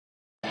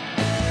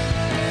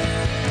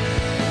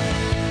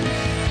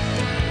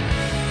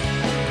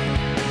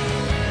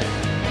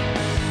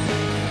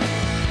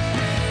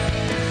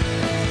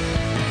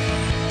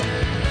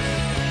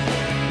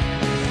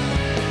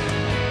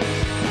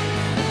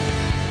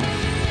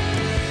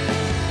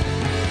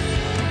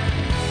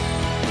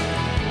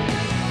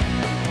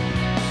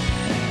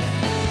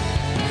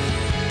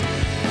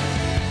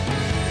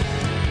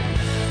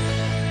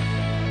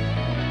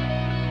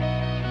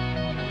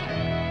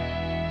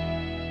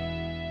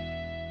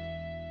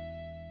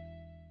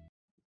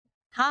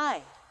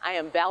Hi, I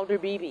am Valder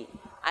Beebe.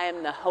 I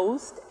am the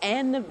host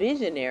and the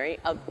visionary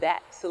of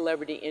That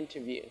Celebrity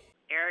Interview.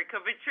 Erika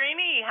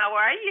Vetrini, how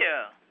are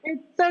you?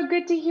 It's so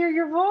good to hear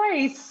your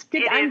voice.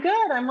 I'm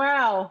good. I'm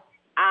well.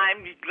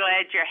 I'm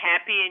glad you're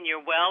happy and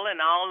you're well and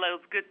all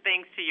those good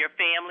things to your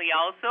family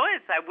also,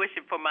 as I wish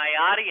it for my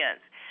audience.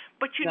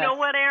 But you know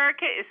what,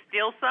 Erika? It's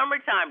still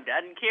summertime.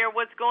 Doesn't care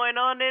what's going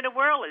on in the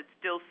world. It's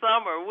still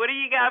summer. What do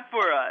you got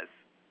for us?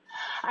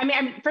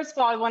 First of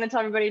all, I want to tell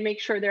everybody to make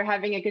sure they're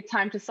having a good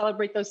time, to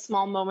celebrate those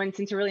small moments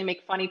and to really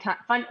make family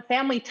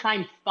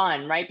time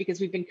fun, right?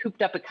 Because we've been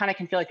cooped up. It kind of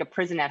can feel like a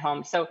prison at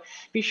home. So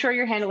be sure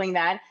you're handling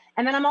that.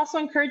 And then I'm also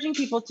encouraging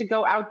people to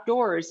go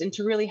outdoors and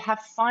to really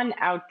have fun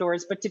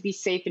outdoors, but to be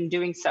safe in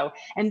doing so.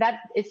 And that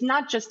it's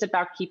not just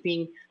about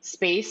keeping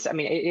space. I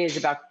mean, it is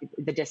about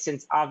the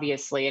distance,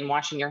 obviously, and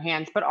washing your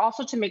hands, but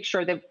also to make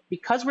sure that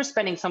because we're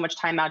spending so much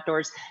time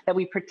outdoors, that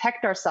we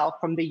protect ourselves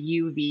from the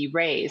UV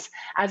rays.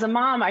 As a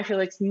mom, I feel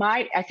like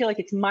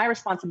it's my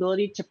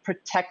responsibility to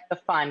protect the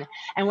fun.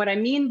 And what I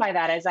mean by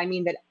that is, I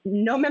mean that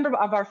no member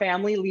of our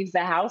family leaves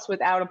the house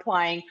without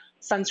applying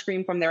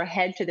sunscreen from their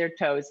head to their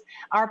toes.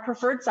 Our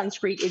preferred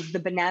sunscreen is the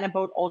Banana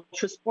Boat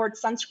Ultra Sport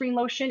Sunscreen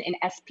Lotion in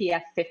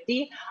SPF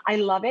 50. I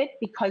love it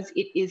because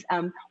it is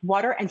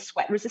water and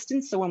sweat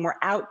resistant. So when we're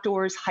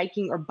outdoors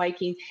hiking or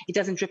biking, it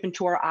doesn't drip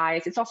into our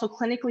eyes. It's also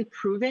clinically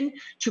proven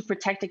to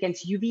protect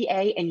against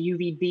UVA and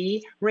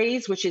UVB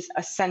rays, which is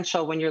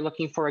essential when you're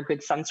looking for a good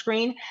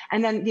sunscreen.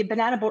 And then the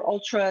Banana Boat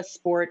Ultra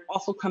Sport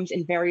also comes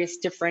in various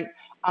different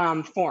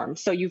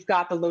forms. So you've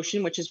got the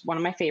lotion, which is one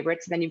of my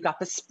favorites. Then you've got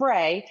the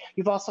spray.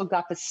 You've also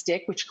got the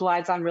stick, which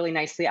glides on really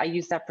nicely. I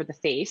use that for the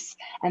face.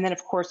 And then,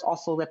 of course,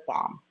 also lip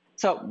balm.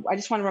 So I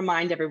just want to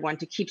remind everyone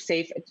to keep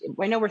safe.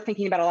 I know we're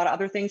thinking about a lot of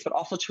other things, but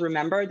also to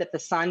remember that the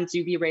sun's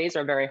UV rays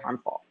are very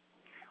harmful.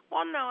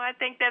 Well, no, I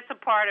think that's a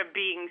part of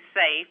being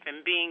safe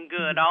and being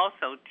good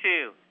also,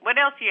 too. What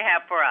else do you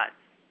have for us?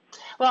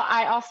 Well,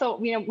 I also,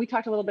 we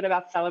talked a little bit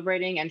about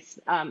celebrating, and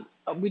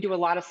we do a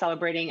lot of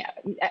celebrating.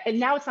 And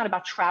now it's not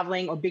about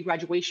traveling or big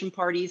graduation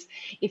parties.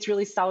 It's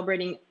really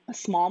celebrating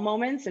small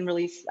moments and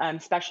really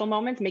special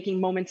moments, making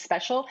moments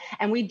special.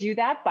 And we do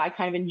that by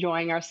kind of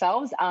enjoying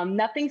ourselves.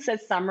 Nothing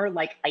says summer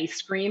like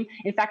ice cream.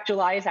 In fact,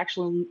 July is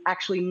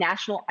actually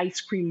National Ice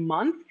Cream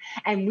Month.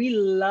 And we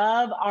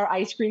love our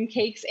ice cream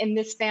cakes in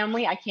this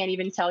family. I can't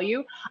even tell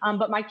you.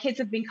 But my kids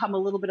have become a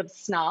little bit of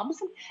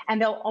snobs,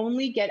 and they'll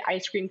only get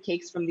ice cream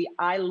cakes from the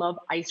I Love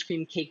Ice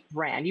Cream Cake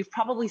brand. You've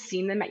probably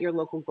seen them at your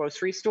local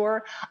grocery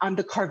store.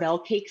 The Carvel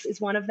cakes is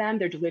one of them.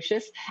 They're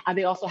delicious.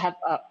 They also have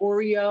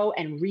Oreo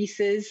and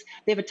Reese's.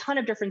 They have a ton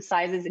of different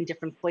sizes and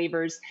different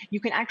flavors.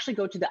 You can actually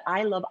go to the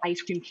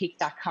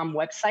iloveicecreamcake.com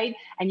website,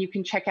 and you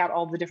can check out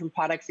all the different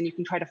products, and you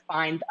can try to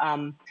find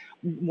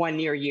one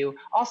near you.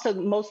 Also,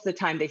 most of the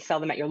time they sell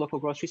them at your local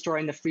grocery store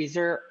in the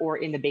freezer or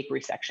in the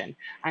bakery section.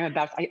 I'm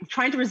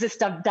trying to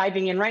resist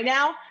diving in right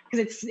now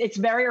because it's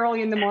very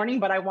early in the morning,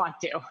 but I want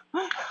to.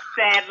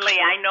 Sadly,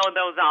 I know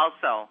those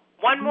also.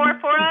 One more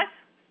for us?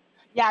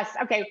 Yes.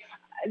 Okay.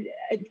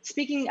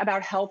 Speaking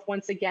about health,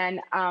 once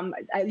again,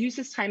 I use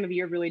this time of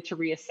year really to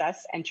reassess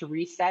and to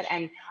reset.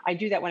 And I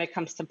do that when it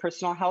comes to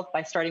personal health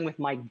by starting with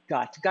my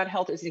gut. Gut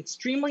health is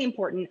extremely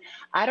important.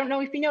 I don't know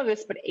if you know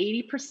this, but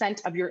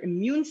 80% of your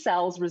immune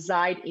cells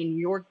reside in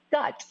your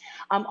gut.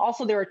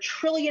 Also, there are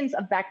trillions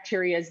of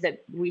bacteria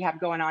that we have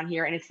going on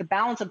here. And it's the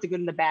balance of the good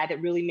and the bad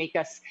that really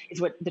is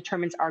what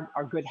determines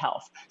our good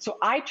health. So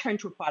I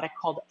turned to a product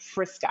called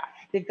Friska.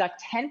 They've got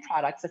 10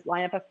 products, a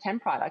lineup of 10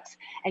 products,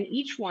 and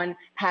each one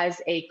has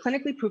a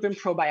clinically proven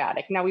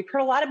probiotic. Now, we've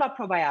heard a lot about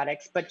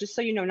probiotics, but just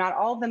so you know, not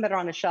all of them that are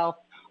on the shelf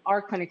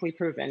are clinically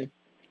proven.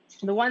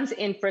 The ones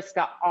in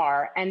Friska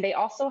are, and they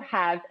also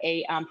have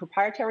a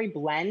proprietary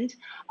blend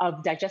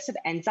of digestive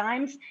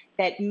enzymes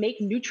that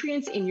make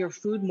nutrients in your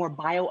food more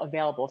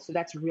bioavailable. So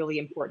that's really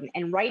important.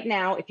 And right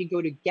now, if you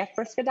go to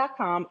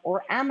getfriska.com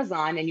or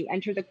Amazon and you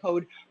enter the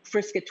code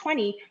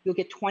Friska20, you'll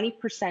get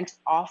 20%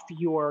 off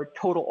your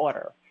total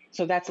order.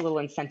 So that's a little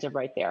incentive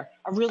right there.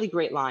 A really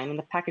great line, and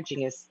the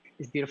packaging is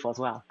beautiful as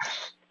well.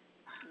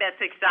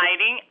 That's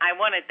exciting. I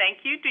want to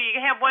thank you. Do you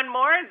have one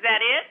more? Is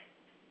that it?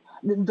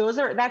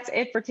 That's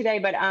it for today.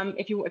 But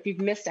if you've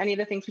missed any of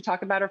the things we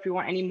talk about, or if you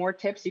want any more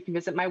tips, you can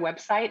visit my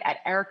website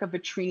at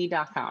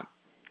erikavetrini.com.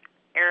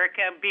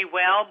 Erika, be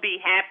well, be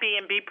happy,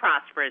 and be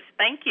prosperous.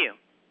 Thank you.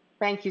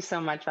 Thank you so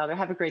much, Valder.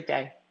 Have a great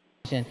day.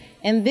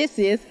 And this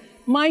is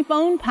my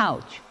phone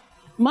pouch.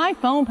 My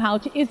phone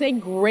pouch is a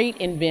great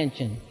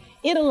invention.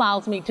 It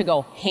allows me to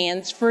go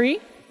hands-free,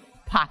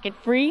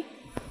 pocket-free,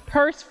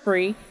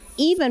 purse-free,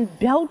 even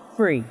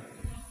belt-free.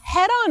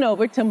 Head on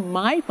over to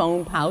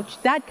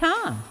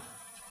myphonepouch.com.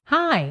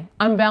 Hi,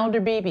 I'm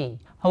Valder Beebe,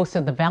 host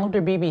of The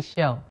Valder Beebe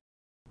Show.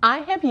 I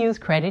have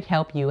used Credit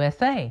Help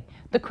USA,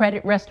 the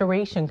credit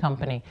restoration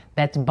company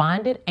that's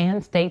bonded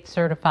and state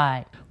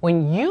certified.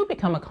 When you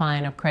become a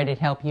client of Credit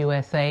Help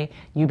USA,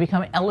 you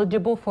become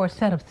eligible for a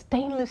set of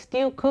stainless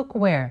steel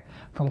cookware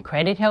from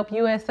Credit Help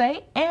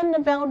USA and The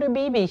Valder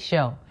Beebe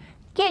Show.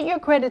 Get your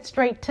credit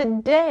straight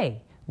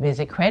today.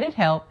 Visit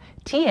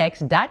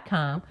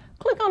credithelptx.com,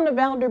 click on the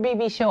Valder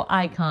Beebe Show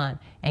icon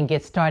and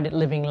get started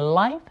living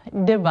life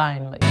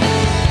divinely.